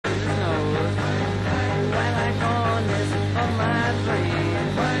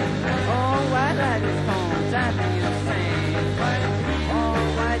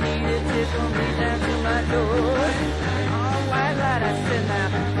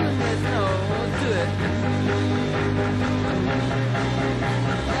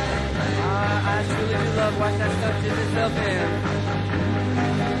yourself in.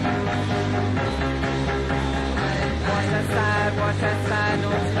 Watch that side,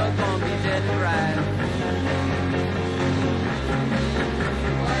 don't you know gonna be dead to ride.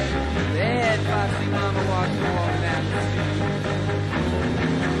 The head foxy mama walks down the street.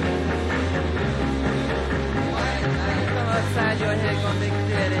 Come outside, your head gonna make a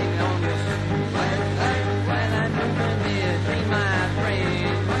dead ache on your street. While I know the near, be my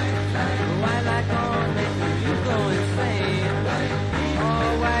friend. While I gonna make you go insane. Oh,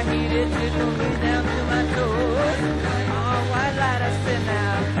 why he did tickle me down to my toes. White light, I said,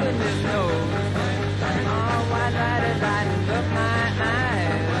 now, goodness knows. Oh, white light is lighting up my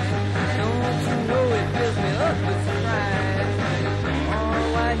eyes. Don't you know it fills me up with surprise. Oh,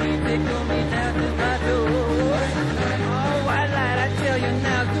 why he tickled me down to my door. Oh, white light, I tell you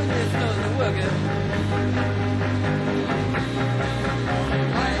now, goodness knows the working.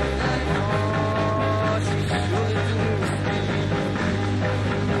 Oh, she surely do me sweet.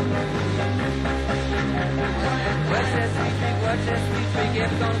 Watch that sweet freak,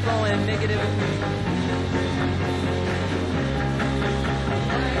 it's gonna go and make it every week.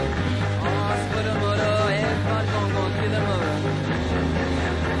 Oh, split a motor, everybody gonna go and kill a motor.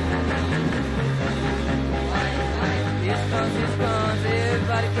 Here comes,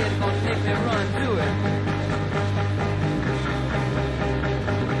 everybody kid gonna make me run to it.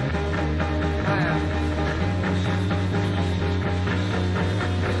 Wow.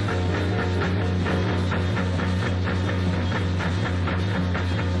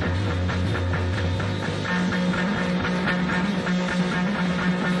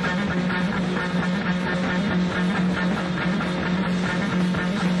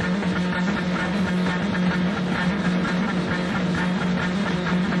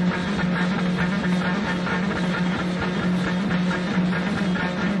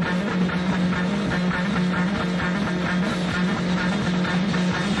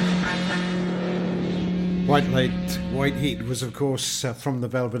 White Heat was, of course, from the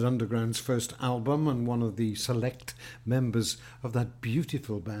Velvet Underground's first album, and one of the select members of that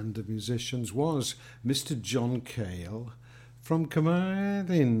beautiful band of musicians was Mr. John Cale from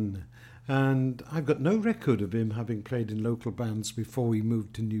Carmarthen. And I've got no record of him having played in local bands before he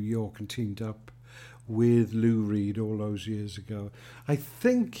moved to New York and teamed up with Lou Reed all those years ago. I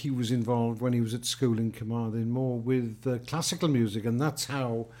think he was involved when he was at school in Carmarthen more with classical music, and that's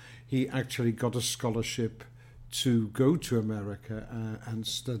how he actually got a scholarship to go to America and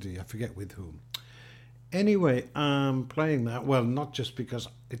study. I forget with whom. Anyway, I'm playing that, well, not just because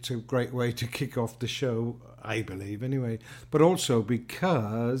it's a great way to kick off the show, I believe, anyway, but also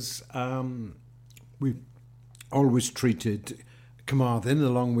because we've always treated Carmarthen,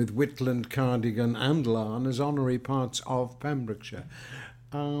 along with Whitland, Cardigan and Larne, as honorary parts of Pembrokeshire.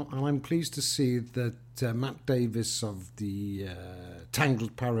 And I'm pleased to see that Matt Davis of the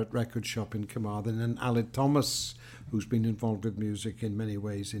Tangled Parrot record shop in Carmarthen and Aled Thomas, who's been involved with music in many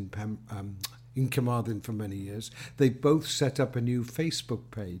ways in Carmarthen for many years, they both set up a new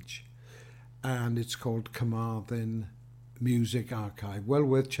Facebook page, and it's called Carmarthen Music Archive. Well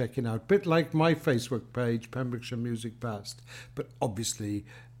worth checking out. Bit like my Facebook page, Pembrokeshire Music Past, but obviously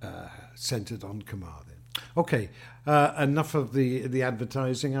centred on Carmarthen. Okay, enough of the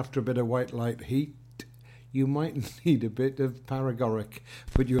advertising. After a bit of White Light Heat, you might need a bit of Paragoric,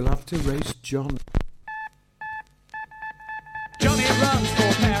 but you'll have to race John. Johnny runs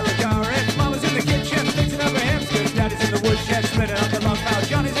for Paragoric. Mama's in the kitchen fixing up her hamsters. Daddy's in the woodshed splitting up the log pile.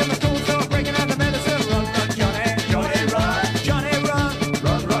 Johnny's in the tool store breaking out the medicine. Run, run, Johnny. Johnny, run. Johnny, run.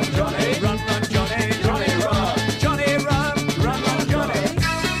 Run, run, Johnny. Run, run, Johnny. Johnny, run. Johnny, run. Run, run, Johnny.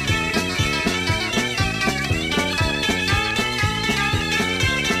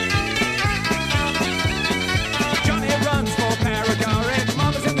 Johnny runs for Paragoric.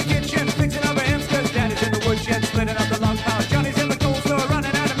 Mama's in the kitchen fixing up her hamsters.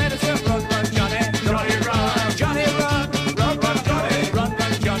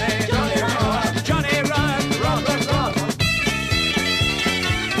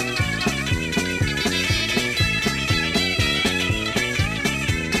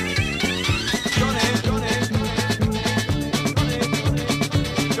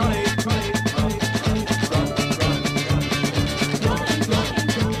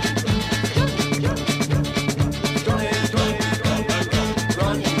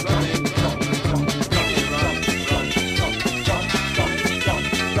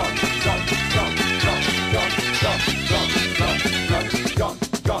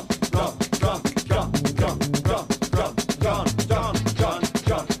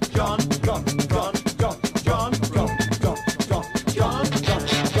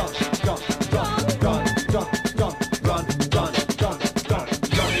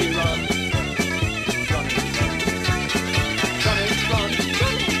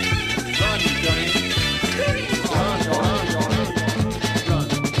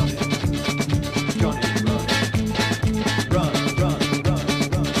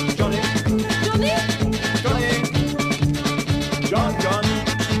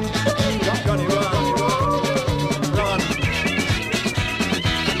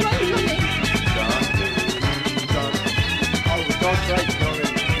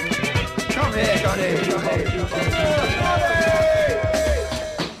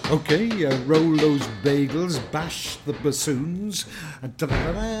 Okay, roll those bagels, bash the bassoons,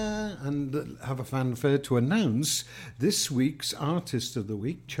 and have a fanfare to announce this week's Artist of the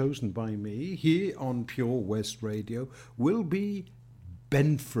Week, chosen by me here on Pure West Radio, will be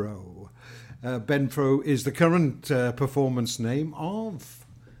Benfro. Benfro is the current performance name of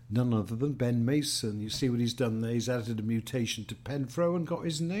none other than Ben Mason. You see what he's done there? He's added a mutation to Benfro and got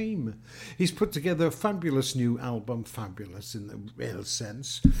his name. He's put together a fabulous new album, fabulous in the real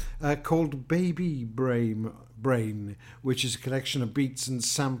sense, called Baby Brain, which is a collection of beats and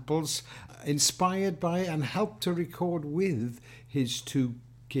samples inspired by and helped to record with his two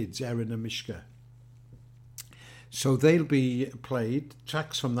kids, Erin and Mishka. So they'll be played,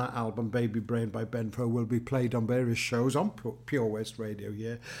 tracks from that album, Baby Brain by Benfro, will be played on various shows on Pure West Radio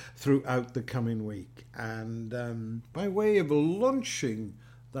here throughout the coming week. And by way of launching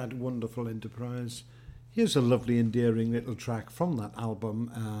that wonderful enterprise, here's a lovely, endearing little track from that album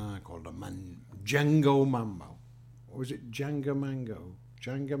called Django Mambo. Or was it Django Mango?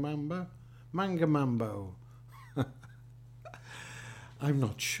 Django Mambo? Manga Mambo. I'm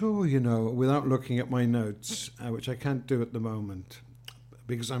not sure, you know, without looking at my notes, which I can't do at the moment,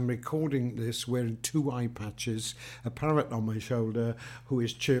 because I'm recording this wearing two eye patches, a parrot on my shoulder who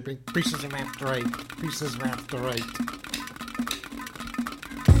is chirping, pieces of after eight, pieces of after eight.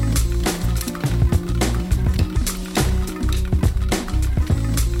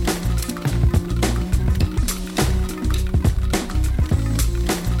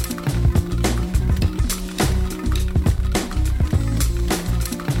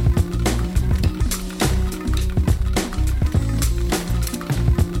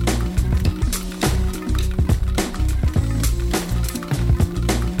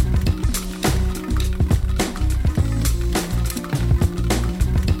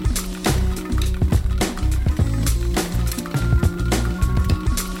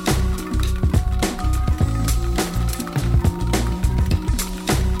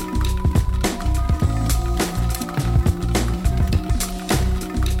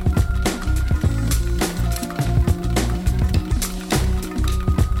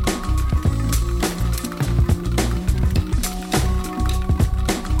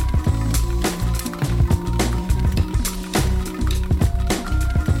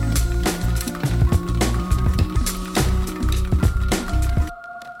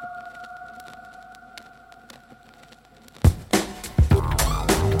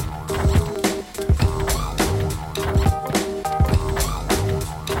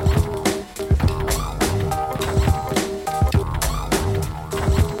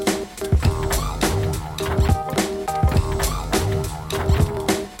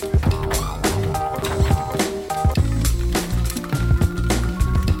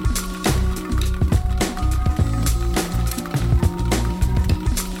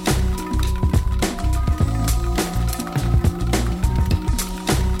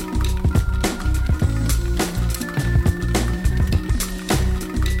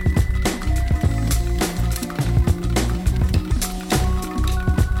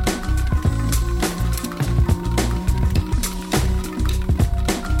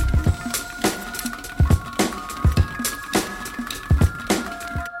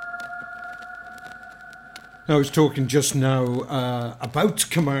 I was talking just now about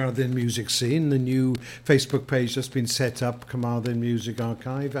Carmarthen Music Scene, the new Facebook page that's been set up, Carmarthen Music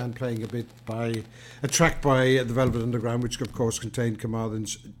Archive, and playing a track by the Velvet Underground, which of course contained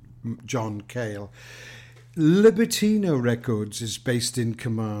Carmarthen's John Cale. Libertino Records is based in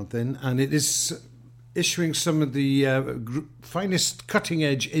Carmarthen, and it is issuing some of the finest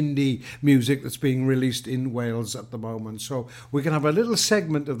cutting-edge indie music that's being released in Wales at the moment. So we're going to have a little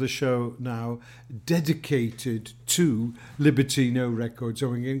segment of the show now dedicated to Libertino Records. So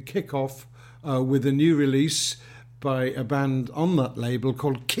we're going to kick off with a new release by a band on that label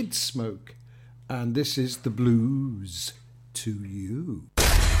called Kid Smoke. And this is The Blues to You.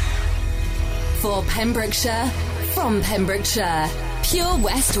 For Pembrokeshire, from Pembrokeshire, Pure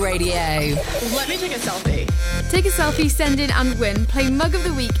West Radio. Let me take a selfie. Take a selfie, send in and win. Play Mug of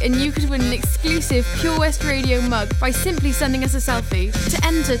the Week and you could win an exclusive Pure West Radio mug by simply sending us a selfie. To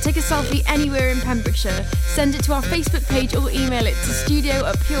enter, take a selfie anywhere in Pembrokeshire. Send it to our Facebook page or email it to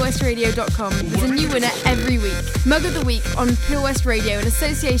studio@purewestradio.com. There's a new winner every week. Mug of the Week on Pure West Radio in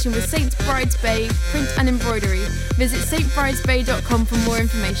association with St Bride's Bay Print and Embroidery. Visit stbridesbay.com for more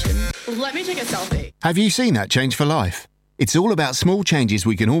information. Let me take a selfie. Have you seen that Change for Life? It's all about small changes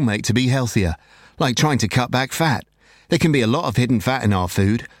we can all make to be healthier, like trying to cut back fat. There can be a lot of hidden fat in our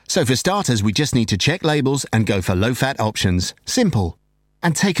food, so for starters we just need to check labels and go for low-fat options. Simple.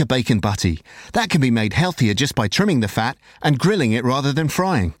 And take a bacon butty. That can be made healthier just by trimming the fat and grilling it rather than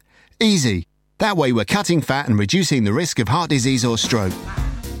frying. Easy. That way we're cutting fat and reducing the risk of heart disease or stroke.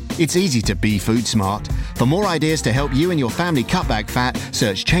 It's easy to be food smart. For more ideas to help you and your family cut back fat,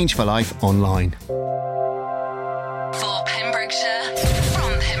 search Change for Life online. For Pembrokeshire,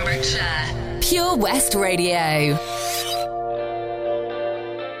 from Pembrokeshire, Pure West Radio.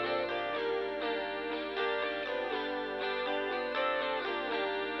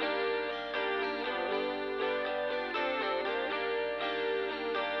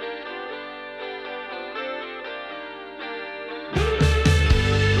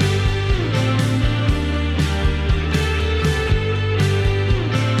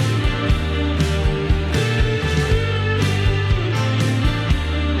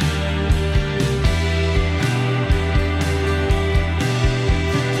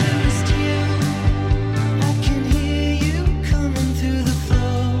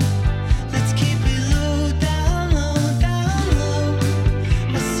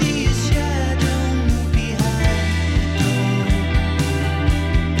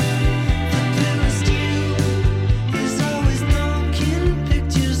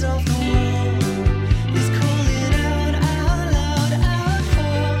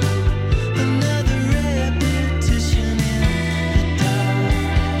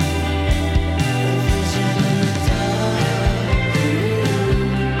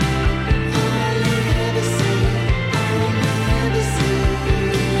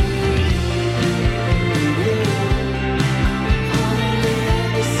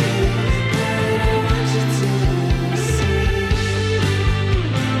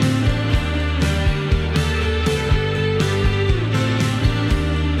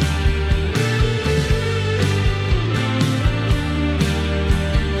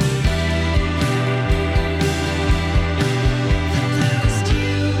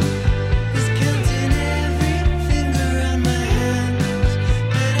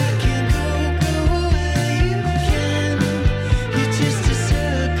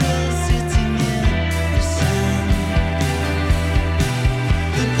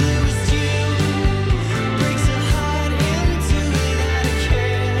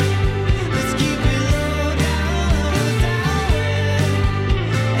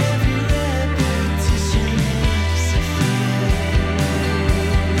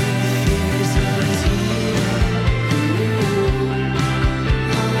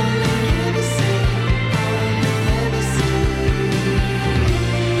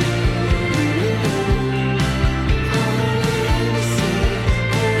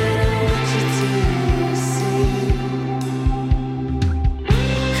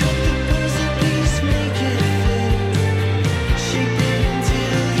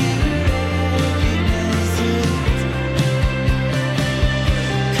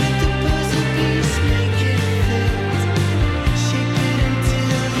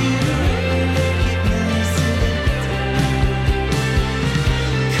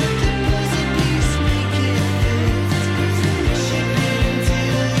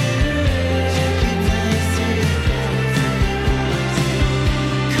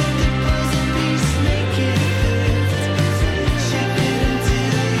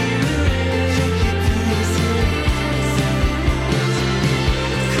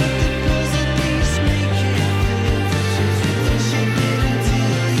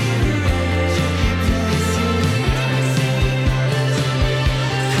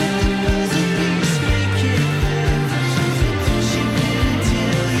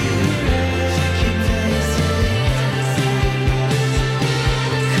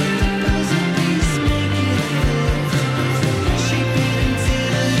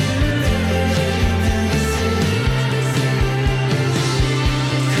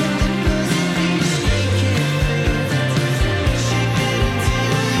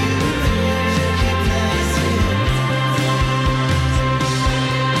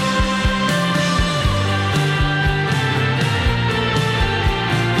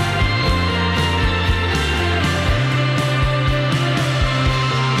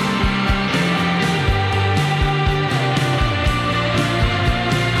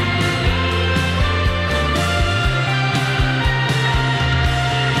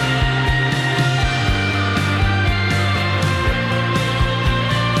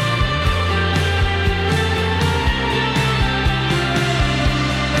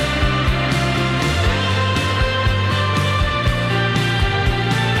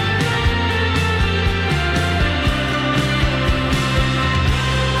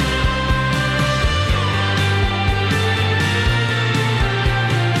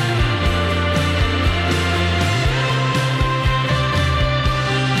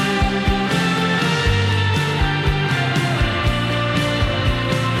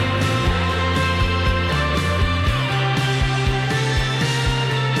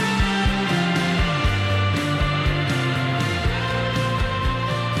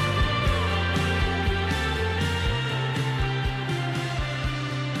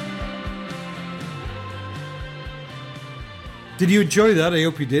 Did you enjoy that? I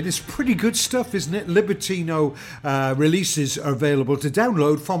hope you did. It's pretty good stuff, isn't it? Libertino releases are available to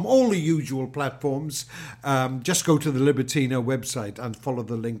download from all the usual platforms. Just go to the Libertino website and follow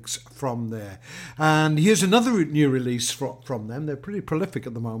the links from there. And here's another new release from them. They're pretty prolific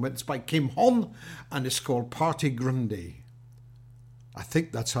at the moment. It's by Kim Hon, and it's called Party Grundy. I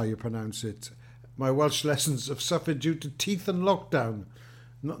think that's how you pronounce it. My Welsh lessons have suffered due to teeth and lockdown.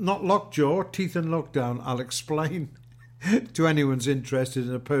 Not lockjaw, teeth and lockdown. I'll explain to anyone's interested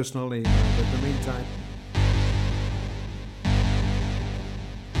in a personal email. But in the meantime...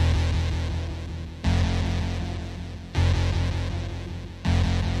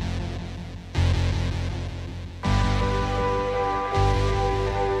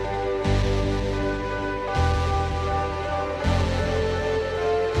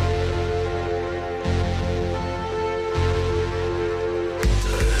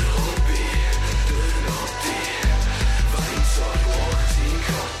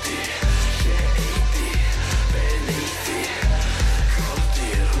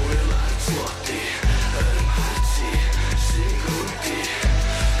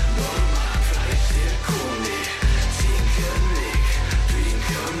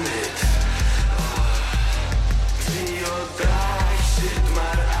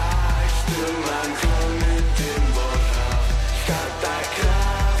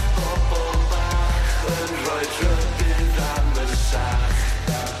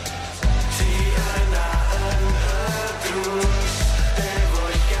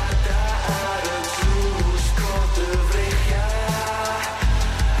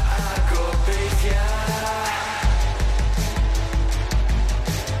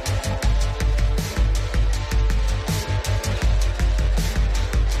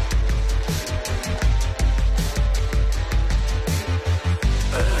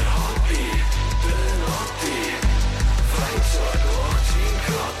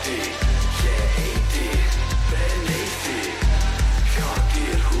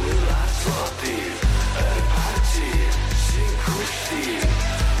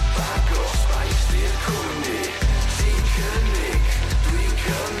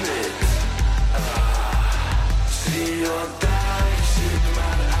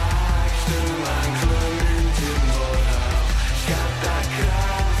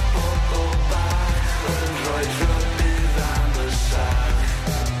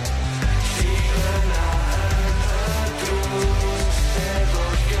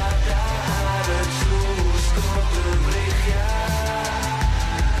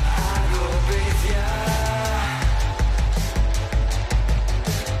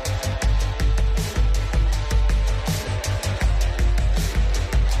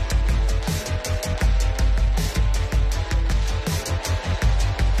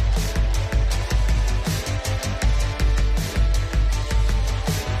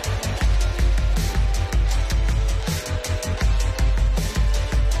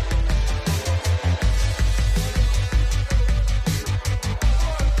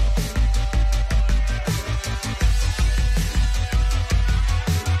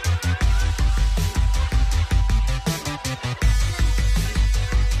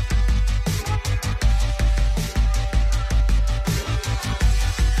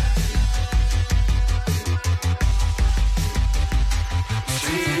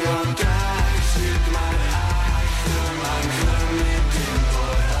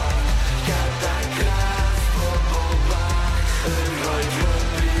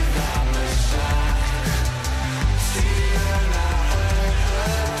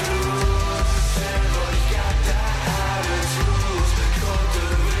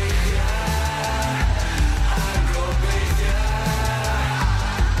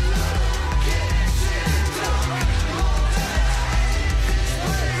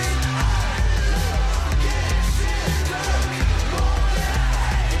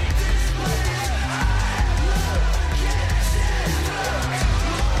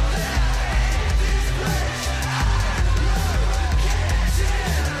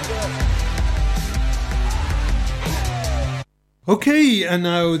 Okay, and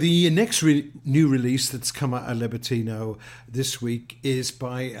now the next new release that's come out of Libertino this week is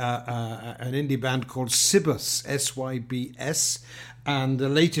by an indie band called Sybus, S-Y-B-S, and the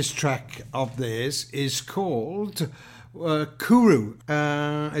latest track of theirs is called Kuru.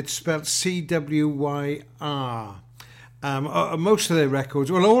 It's spelled C-W-Y-R. Most of their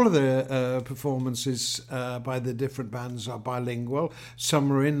records, well, all of their performances by the different bands are bilingual.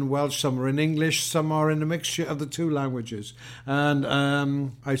 Some are in Welsh, some are in English, some are in a mixture of the two languages. And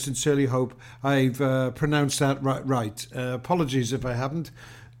I sincerely hope I've pronounced that right. Apologies if I haven't.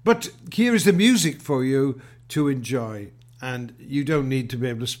 But here is the music for you to enjoy. and you don't need to be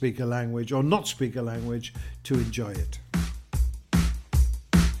able to speak a language or not speak a language to enjoy it.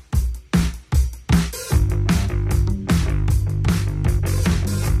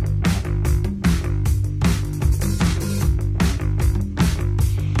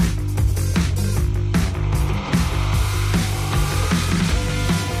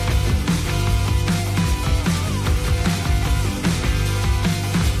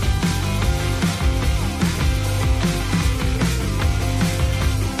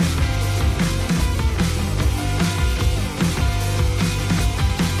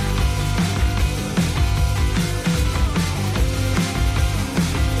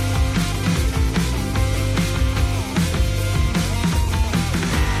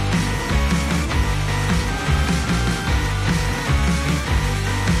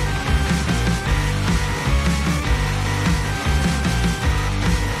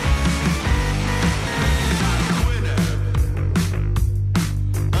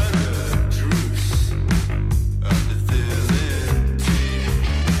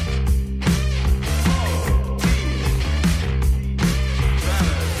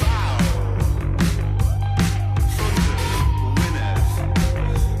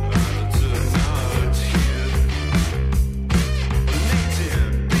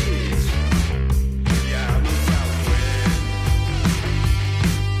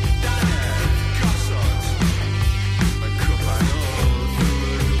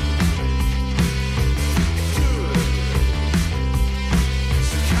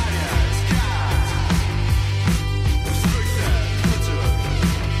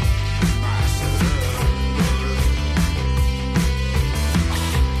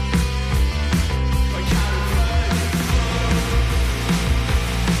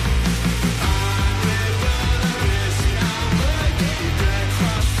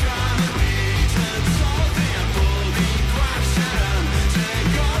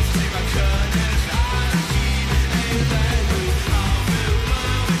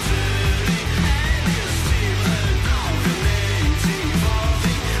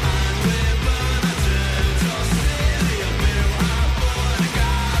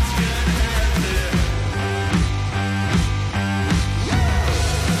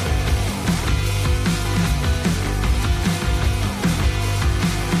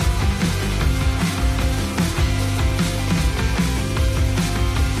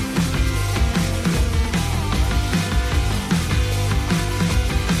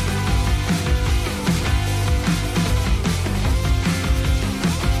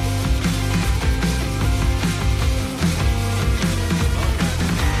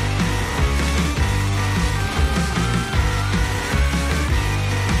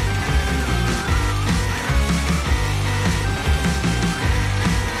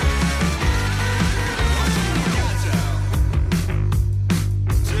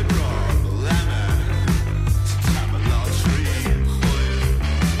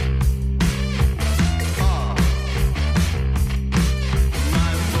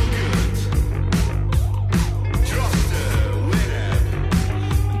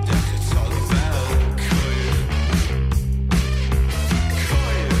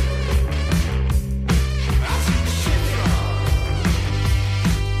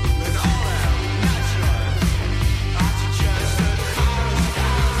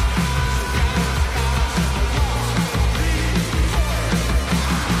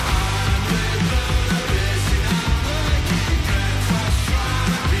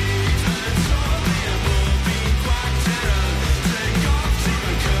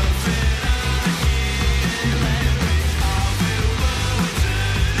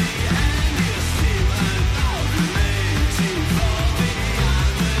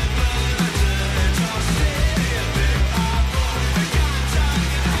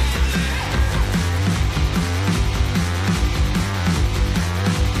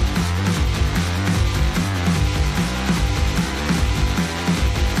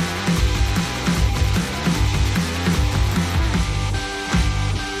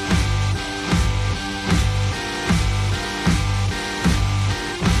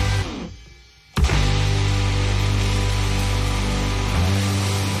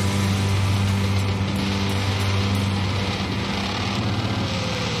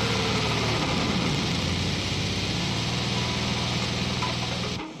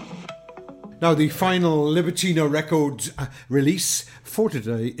 Now, the final Libertino Records release for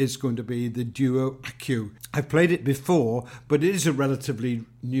today is going to be the duo Accu. I've played it before, but it is a relatively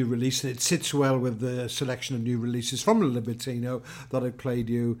new release, and it sits well with the selection of new releases from Libertino that I played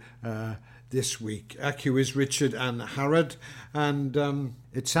you this week. Accu is Richard and Harrod, and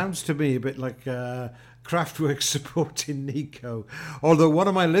it sounds to me a bit like Kraftwerk supporting Nico. Although one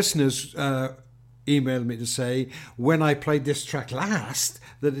of my listeners emailed me to say when I played this track last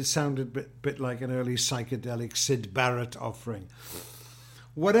that it sounded a bit like an early psychedelic Syd Barrett offering.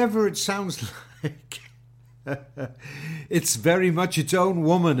 Whatever it sounds like, it's very much its own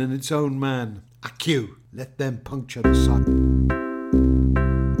woman and its own man. AQ, let them puncture the silence.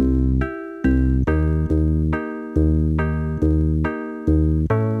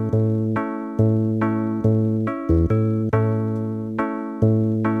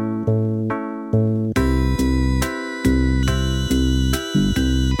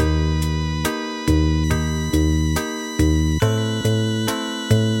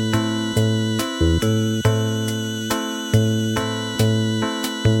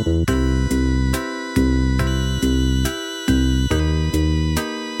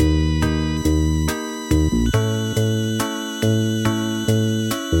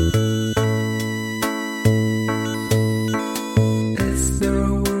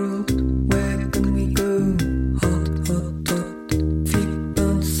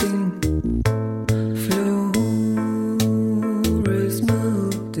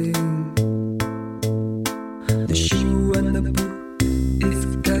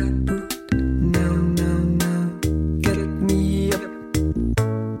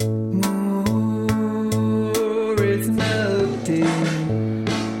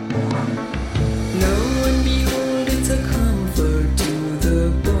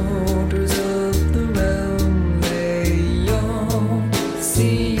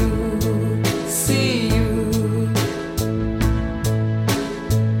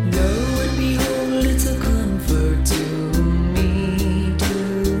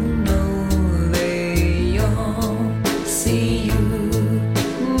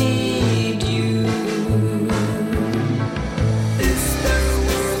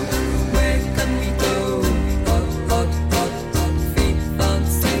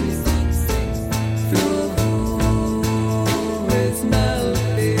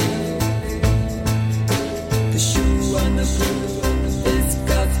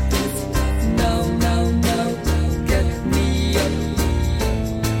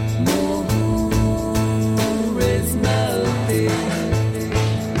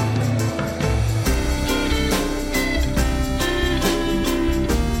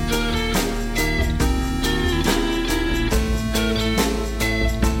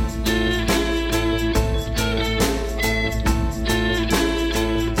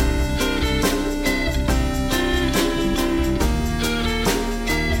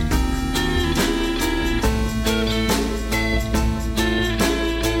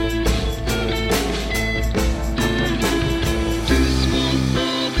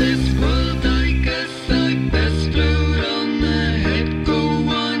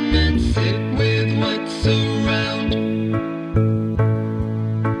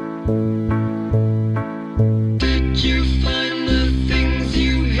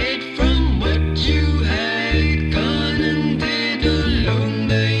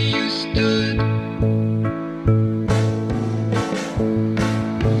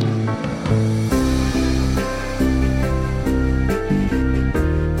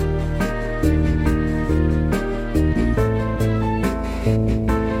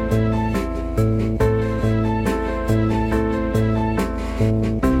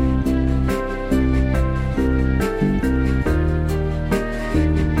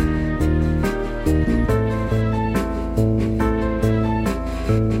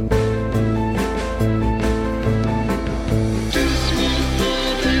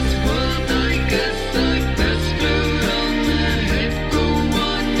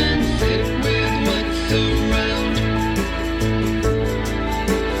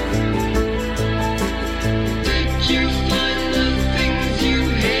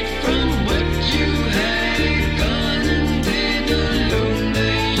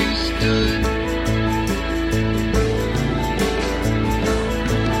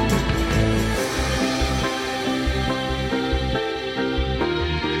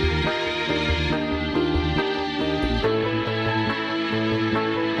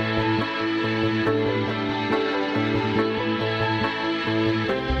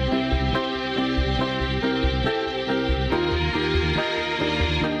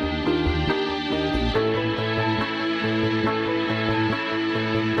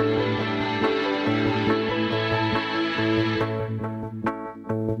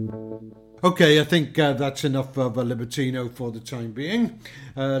 Okay, I think that's enough of a Libertino for the time being.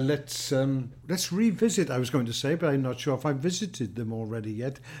 Let's revisit, I was going to say, but I'm not sure if I've visited them already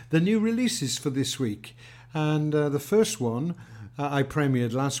yet, the new releases for this week. And the first one I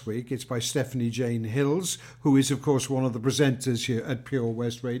premiered last week. It's by Stephanie Jane Hills, who is, of course, one of the presenters here at Pure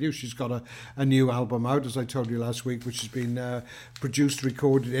West Radio. She's got a new album out, as I told you last week, which has been produced,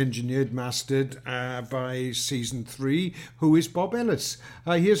 recorded, engineered, mastered by Season 3, who is Bob Ellis.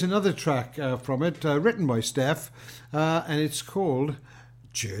 Here's another track from it, written by Steph, and it's called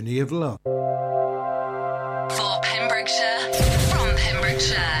Journey of Love. For Pembrokeshire, from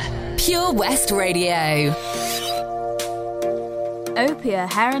Pembrokeshire, Pure West Radio. Opia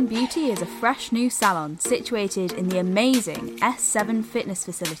Hair and Beauty is a fresh new salon situated in the amazing S7 fitness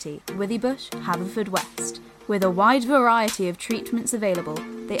facility, Withybush, Haverfordwest. With a wide variety of treatments available,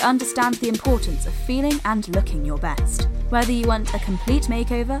 they understand the importance of feeling and looking your best. Whether you want a complete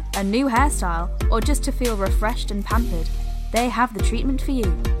makeover, a new hairstyle, or just to feel refreshed and pampered, they have the treatment for you.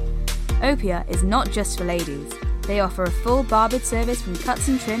 Opia is not just for ladies. They offer a full barbered service from cuts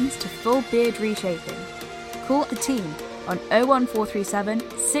and trims to full beard reshaping. Call the team on 01437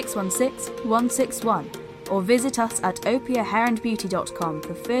 616 161 or visit us at opiahairandbeauty.com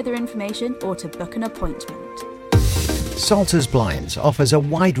for further information or to book an appointment. Salters Blinds offers a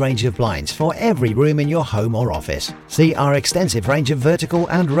wide range of blinds for every room in your home or office. See our extensive range of vertical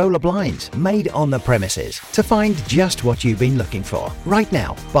and roller blinds made on the premises to find just what you've been looking for. Right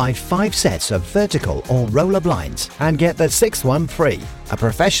now, buy 5 sets of vertical or roller blinds and get the 6th one free. A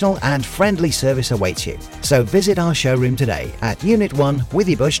professional and friendly service awaits you. So visit our showroom today at Unit 1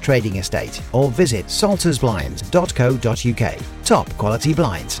 Withybush Trading Estate or visit saltersblinds.co.uk. Top quality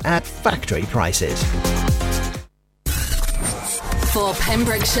blinds at factory prices. For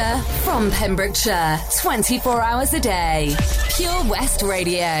Pembrokeshire, from Pembrokeshire, 24 hours a day. Pure West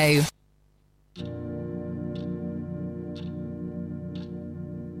Radio.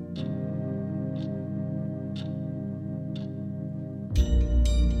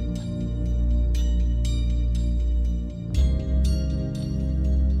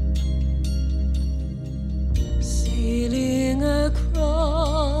 Sailing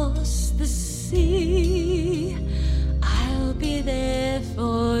across the sea, I'll be there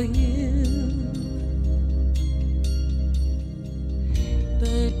for you,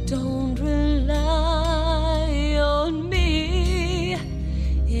 but don't rely on me.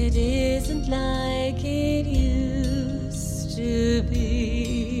 It isn't like it used to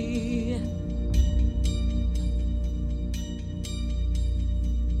be.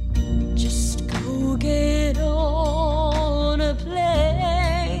 Just go get on a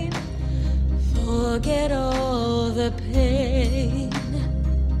plane, forget all the pain.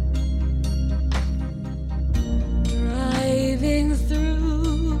 Driving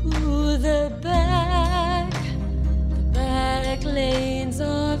through the back lanes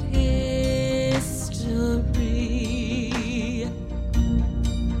of history.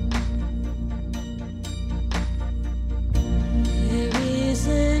 There is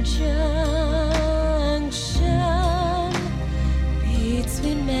a junction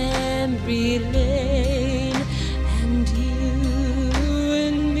between memory lane and you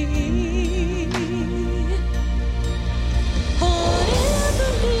and me. Hot air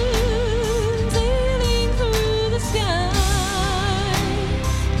balloon sailing through the sky.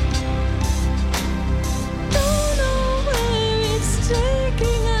 Don't know where it's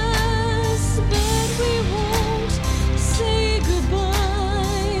taking us, but we won't say goodbye.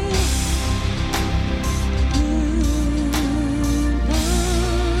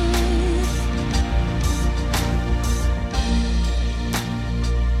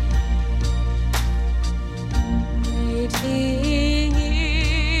 Waiting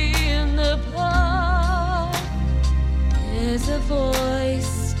in the park, there's a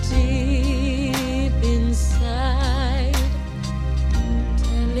voice deep inside,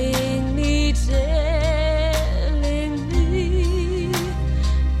 telling me,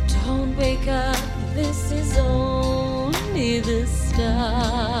 don't wake up, this is only the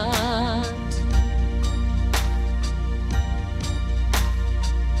start.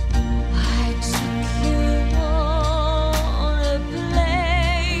 I took you on a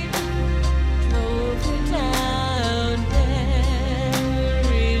plane, drove you down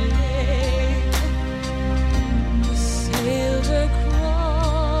memory lane. We sailed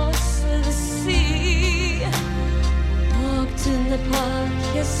across the sea, walked in the park,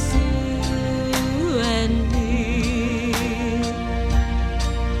 yes, you and me.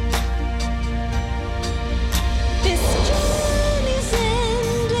 This journey's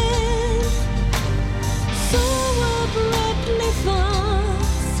ended so abruptly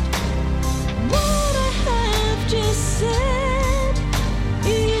fast. What I have just said,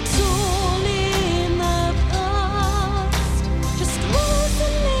 it's all in the past. Just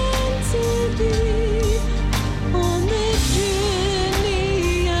wasn't meant to be on the journey.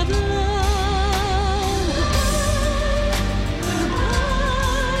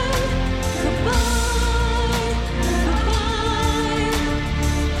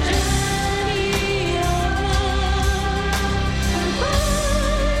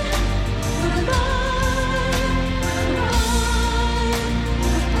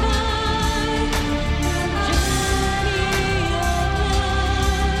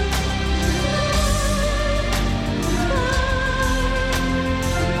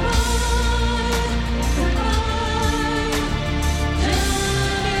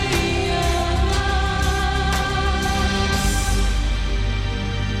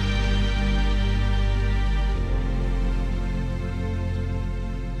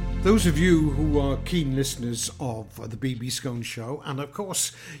 Those of you who are keen listeners of the BB Skone Show, and of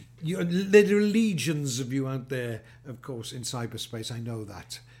course, there are legions of you out there, of course, in cyberspace, I know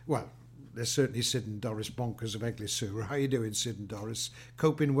that. Well, there's certainly Sid and Doris Bonkers of Eglissur. How you doing, Sid and Doris?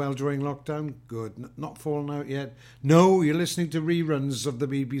 Coping well during lockdown? Good. Not fallen out yet? No, you're listening to reruns of the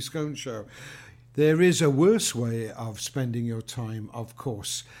BB Skone Show. There is a worse way of spending your time, of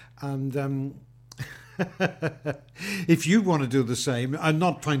course, and if you want to do the same, and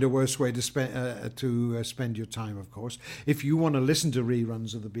not find a worse way to spend your time, of course, if you want to listen to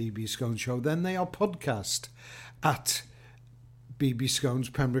reruns of the BB Skone Show, then they are podcast at BB Skone's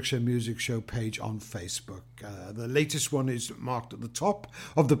Pembrokeshire Music Show page on Facebook. The latest one is marked at the top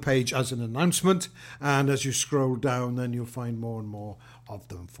of the page as an announcement, and as you scroll down, then you'll find more and more of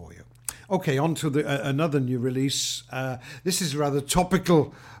them for you. Okay, on to another new release. This is a rather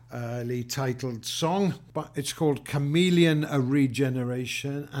topical titled song, but it's called Chameleon A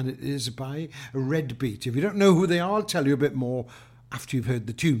Regeneration, and it is by Red Beat. If you don't know who they are, I'll tell you a bit more after you've heard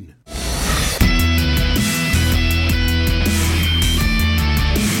the tune.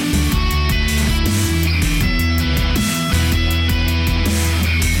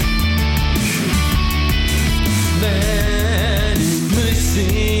 Many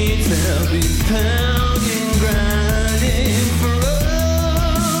machines have been pounding, grinding for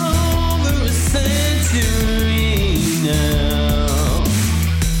over a century now.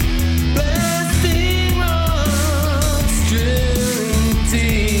 Blasting rocks, drilling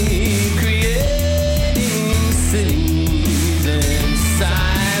deep, creating cities and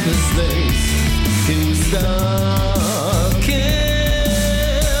cyberspace. Can we stop?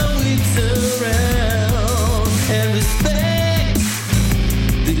 Can we turn around and respect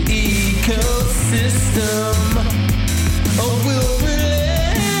the ecosystem? Or will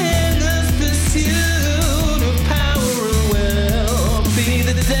relentless pursuit of power and wealth be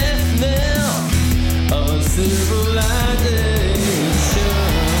the death knell of civilization?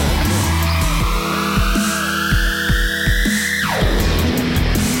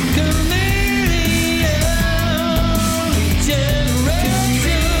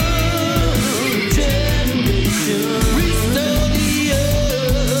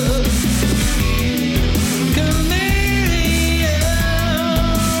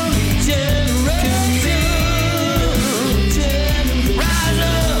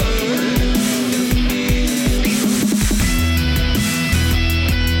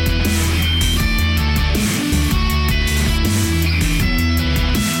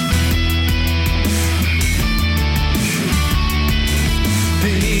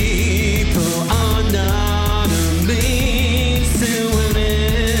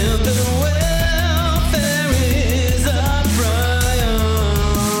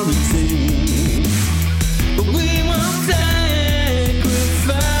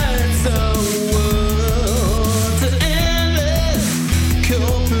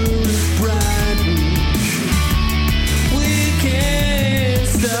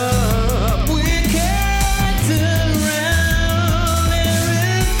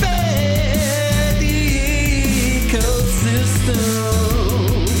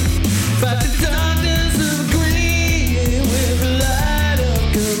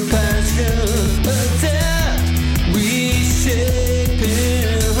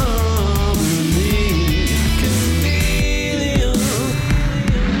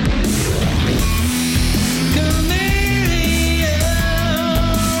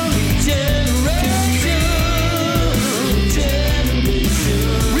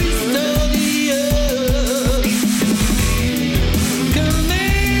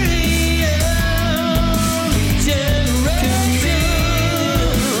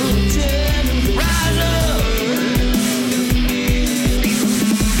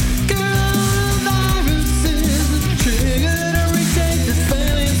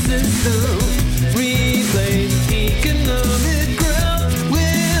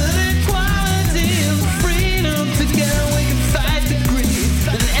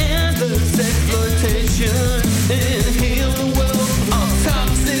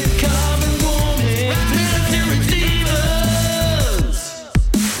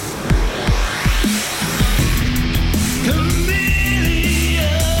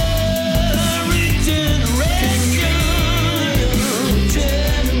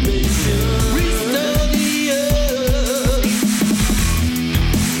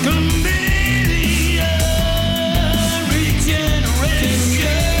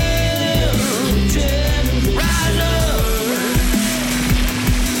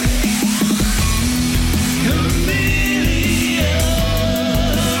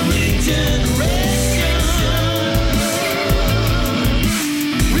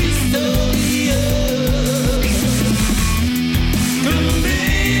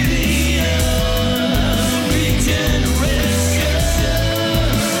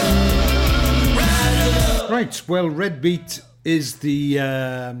 well, Red Beat is the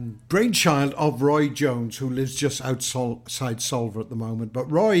brainchild of Roy Jones, who lives just outside Solva at the moment.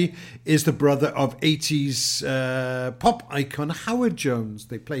 But Roy is the brother of 80s pop icon Howard Jones.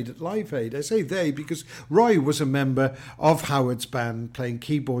 They played at Live Aid. I say they because Roy was a member of Howard's band, playing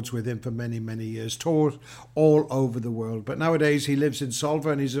keyboards with him for many, many years, toured all over the world. But nowadays he lives in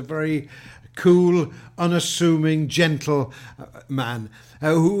Solva, and he's a very cool, unassuming, gentle man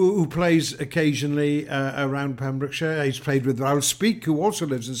who plays occasionally around Pembrokeshire. He's played with Raoul Speak, who also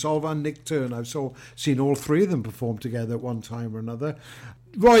lives in Solva, and Nick Turn. I've seen all three of them perform together at one time or another.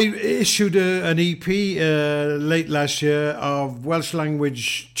 Roy issued an EP late last year of Welsh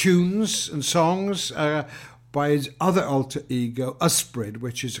language tunes and songs by his other alter ego, Ysbryd,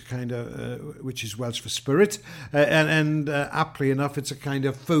 which is a kind of which is Welsh for spirit, and aptly enough, it's a kind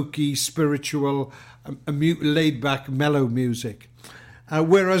of folky, spiritual, laid-back, mellow music.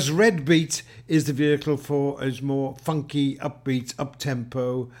 Whereas Red Beat is the vehicle for his more funky, upbeat,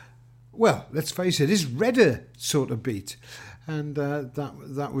 up-tempo, well, let's face it, is redder sort of beat. And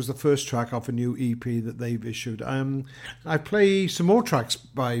that was the first track off a new EP that they've issued. I play some more tracks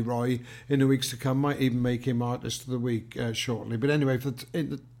by Roy in the weeks to come. Might even make him Artist of the Week shortly. But anyway,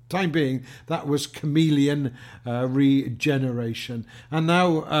 in the time being, that was Chameleon Regeneration. And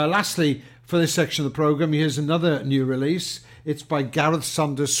now, lastly, for this section of the programme, here's another new release. It's by Gareth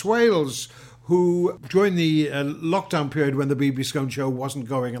Saunders Swales, who, during the lockdown period when the BB Skone show wasn't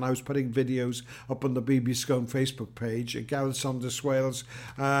going, and I was putting videos up on the BB Skone Facebook page, Gareth Saunders Swales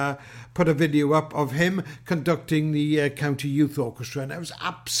put a video up of him conducting the County Youth Orchestra, and it was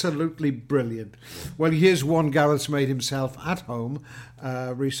absolutely brilliant. Well, here's one Gareth's made himself at home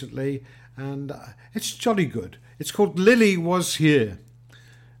recently, and it's jolly good. It's called Lily Was Here.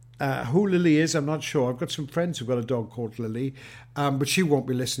 Who Lily is, I'm not sure. I've got some friends who've got a dog called Lily, but she won't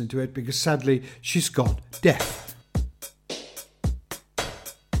be listening to it because sadly she's gone deaf.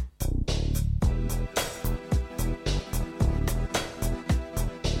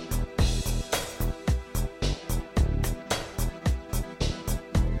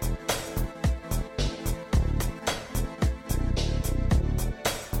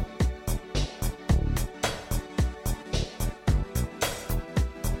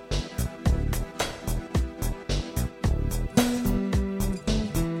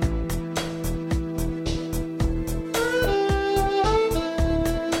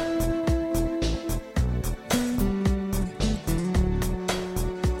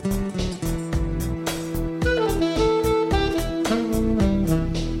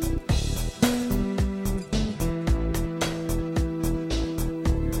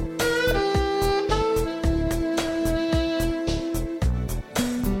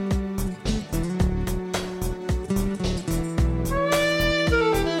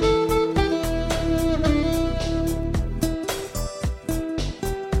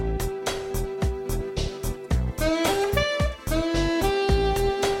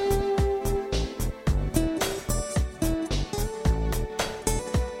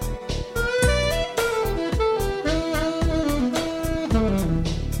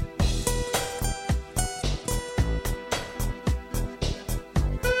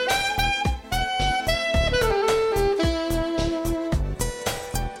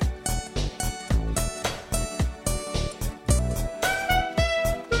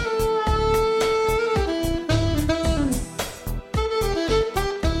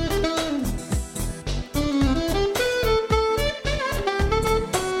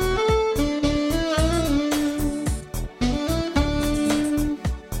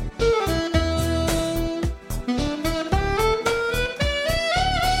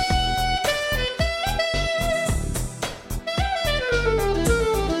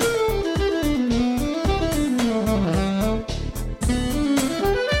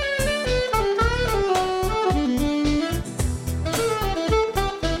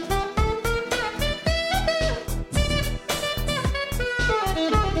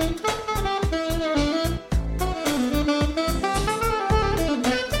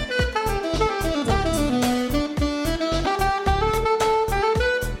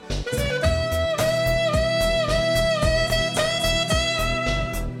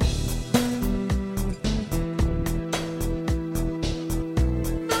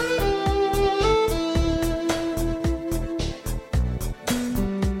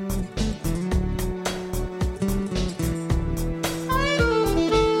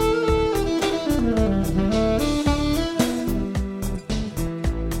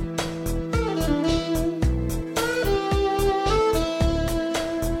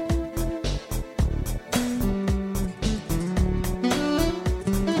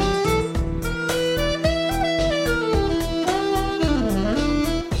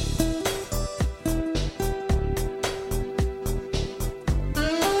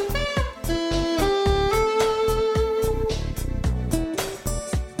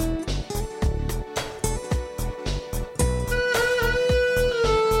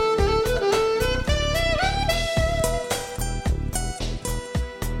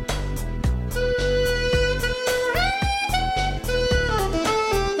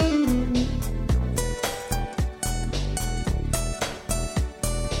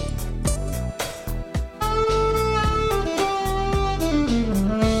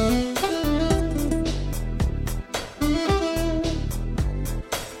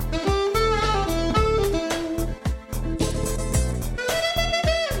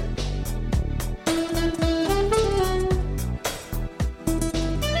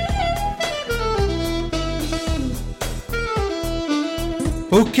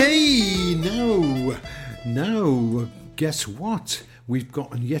 Okay, now, guess what? We've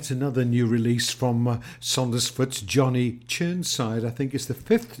got yet another new release from Saundersfoot's Johnny Chirnside. I think it's the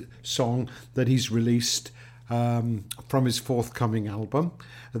 5th song that he's released from his forthcoming album.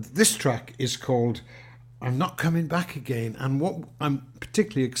 This track is called I'm Not Coming Back Again, and what I'm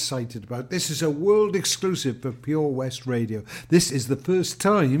particularly excited about, this is a world exclusive for Pure West Radio. This is the first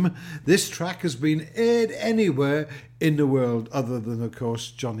time this track has been aired anywhere in the world other than, of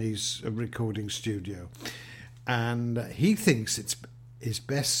course, Johnny's recording studio. And he thinks it's his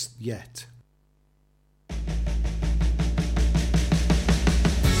best yet.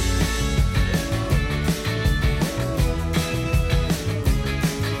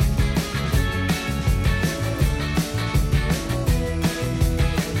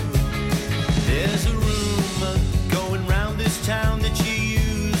 There's a rumor going round this town that you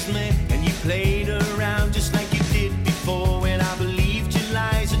used me and you played around just like you did before, when I believed your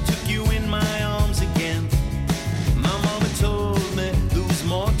lies and took you in my arms again. My mama told me there was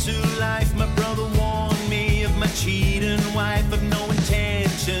more to life. My brother warned me of my cheating wife, of no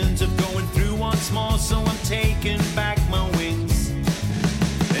intentions of going through once more, so I'm taking back my wings.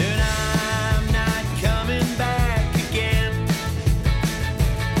 And I'm not coming back again.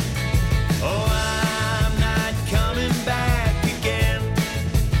 Oh, I'm not coming back again.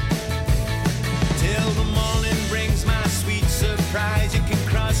 Till the morning brings my sweet surprise. You can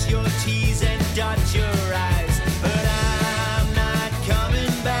cross your T's and dot your I's, but I'm not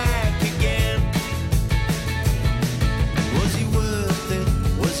coming back again. Was he worth it?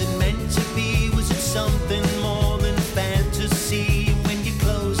 Was it meant to be? Was it something more than fantasy? When you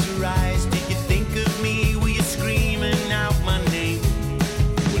close your eyes, did you think of me? Were you screaming out my name?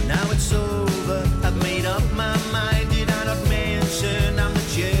 Well, now it's over, I've made up my mind. Did I not mention I'm the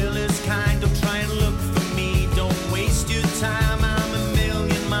jealous kind? Don't try and look for me, don't waste your time. I'm a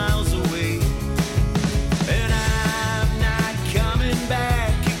million miles away, and I'm not coming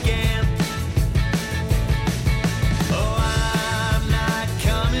back again. Oh, I'm not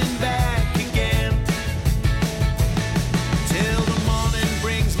coming back again. Till the morning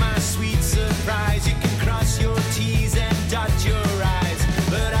brings my sweet surprise. You can cross your T's and dot your I's,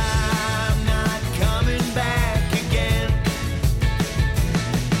 but I'm not coming back again.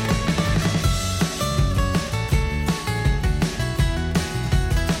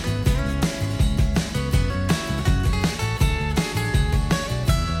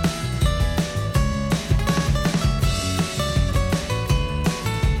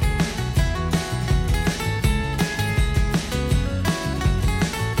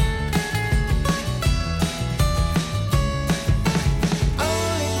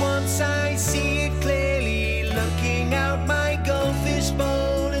 All at once I see it clearly, looking out my goldfish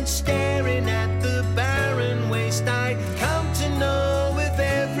bowl and staring at the barren waste I'd come to know with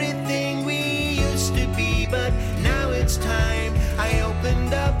everything we used to be. But now it's time I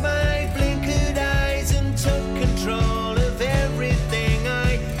opened up my blinkered eyes and took control of everything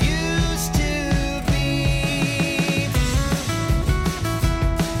I used to be.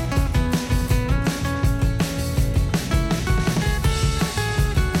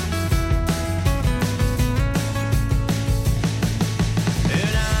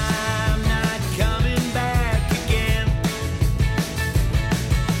 And I'm not coming back again.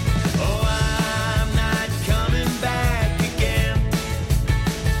 Oh, I'm not coming back again.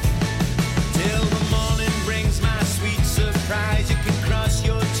 Till the morning brings my sweet surprise. You can cross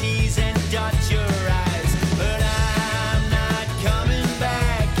your T's and dot your I's, but I'm not coming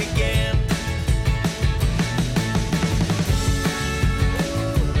back again.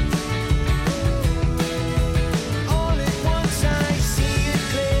 All at once I see it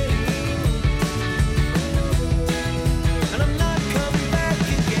clearly, and I'm not coming back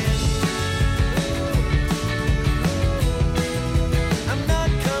again. I'm not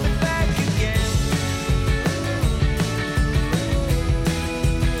coming back again.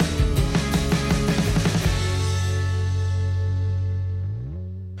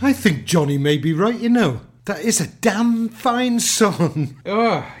 I think Johnny may be right, you know. That is a damn fine song.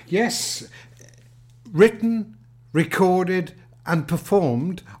 Oh, yes. Written, recorded and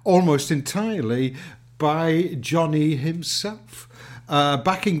performed almost entirely by Johnny himself.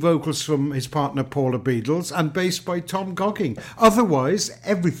 Backing vocals from his partner Paula Beadles and bass by Tom Gogging. Otherwise,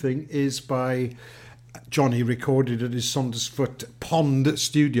 everything is by Johnny, recorded at his Saundersfoot Pond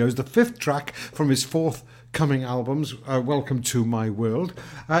Studios. The 5th track from his forthcoming albums, Welcome to My World,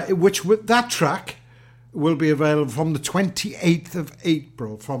 that track will be available from the 28th of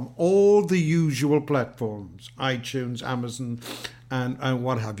April from all the usual platforms, iTunes, Amazon and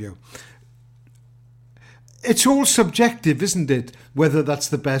what have you. it's all subjective, isn't it? Whether that's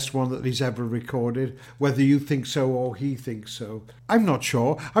the best one that he's ever recorded, whether you think so or he thinks so. I'm not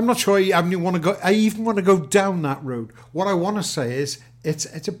sure. I'm not sure I even want to go down that road. What I want to say is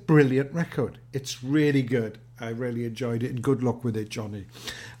it's a brilliant record. It's really good. I really enjoyed it, and good luck with it, Johnny.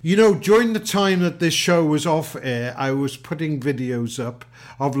 You know, during the time that this show was off air, I was putting videos up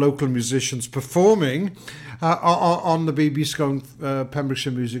of local musicians performing on the BB Skone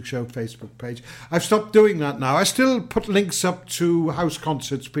Pembrokeshire Music Show Facebook page. I've stopped doing that now. I still put links up to house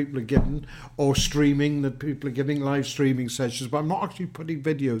concerts people are giving, or streaming that people are giving, live streaming sessions, but I'm not actually putting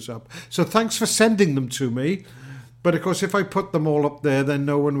videos up. So thanks for sending them to me. But of course, if I put them all up there, then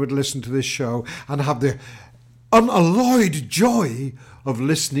no one would listen to this show and have the unalloyed joy of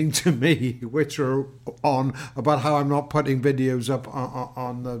listening to me, which are on about how I'm not putting videos up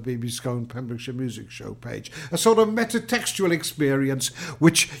on the BB Skone Pembrokeshire Music Show page. A sort of metatextual experience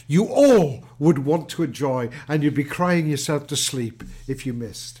which you all would want to enjoy, and you'd be crying yourself to sleep if you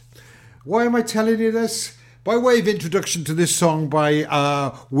missed. Why am I telling you this? By way of introduction to this song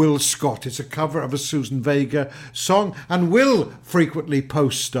by Will Scott. It's a cover of a Susan Vega song, and Will frequently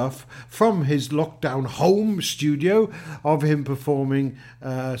posts stuff from his lockdown home studio of him performing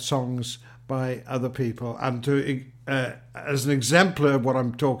songs by other people. And to as an exemplar of what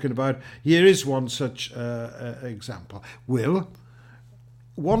I'm talking about, here is one such example. Will,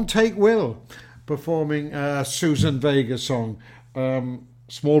 One Take Will, performing a Susan Vega song,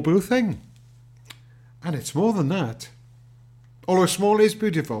 Small Blue Thing. And it's more than that. Although small is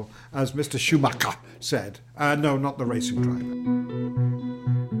beautiful, as Mr. Schumacher said. No, not the racing driver.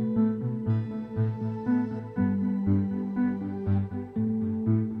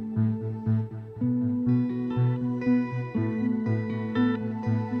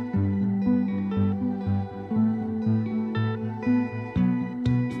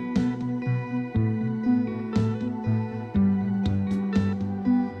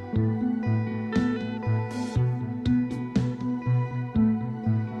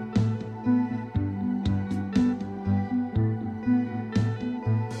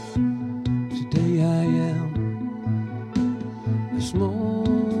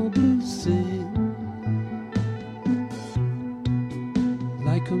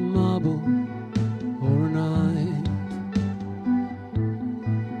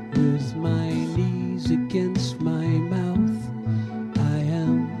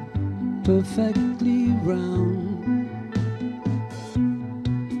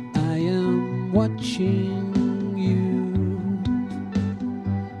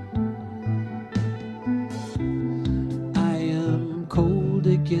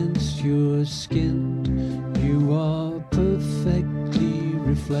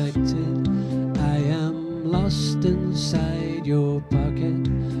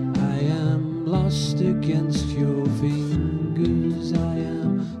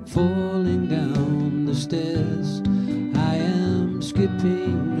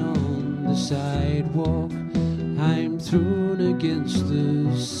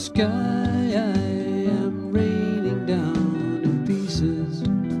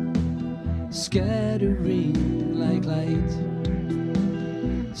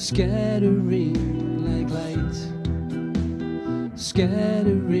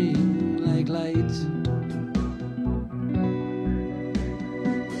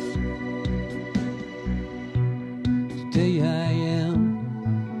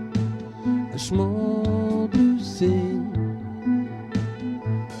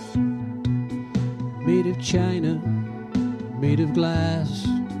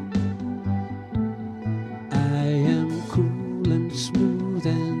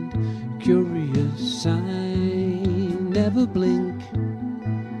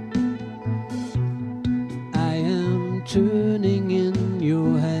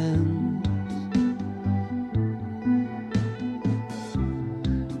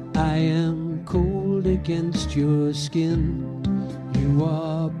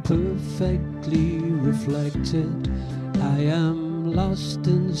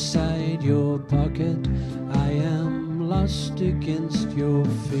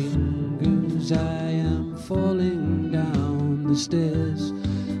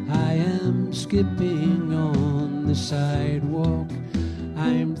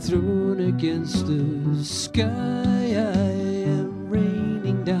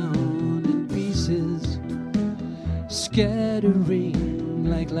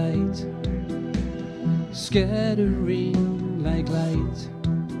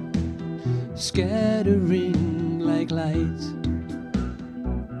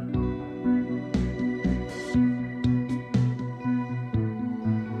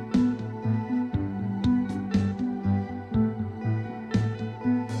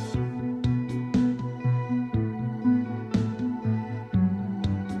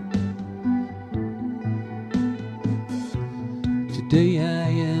 Today I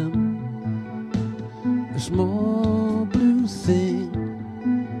am a small blue thing,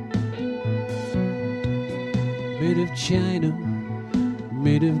 made of china,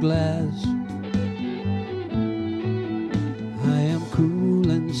 made of glass. I am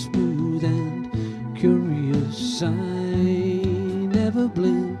cool and smooth and curious. I never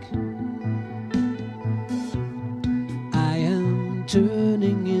blink. I am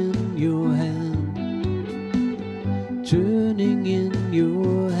turning in your hand, turning in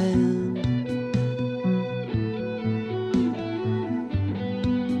your hand.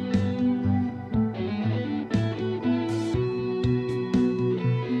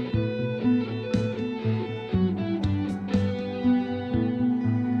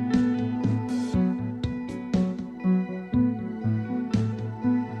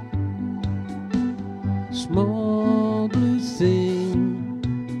 Small blue thing,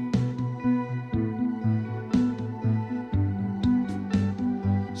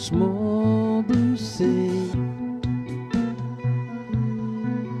 small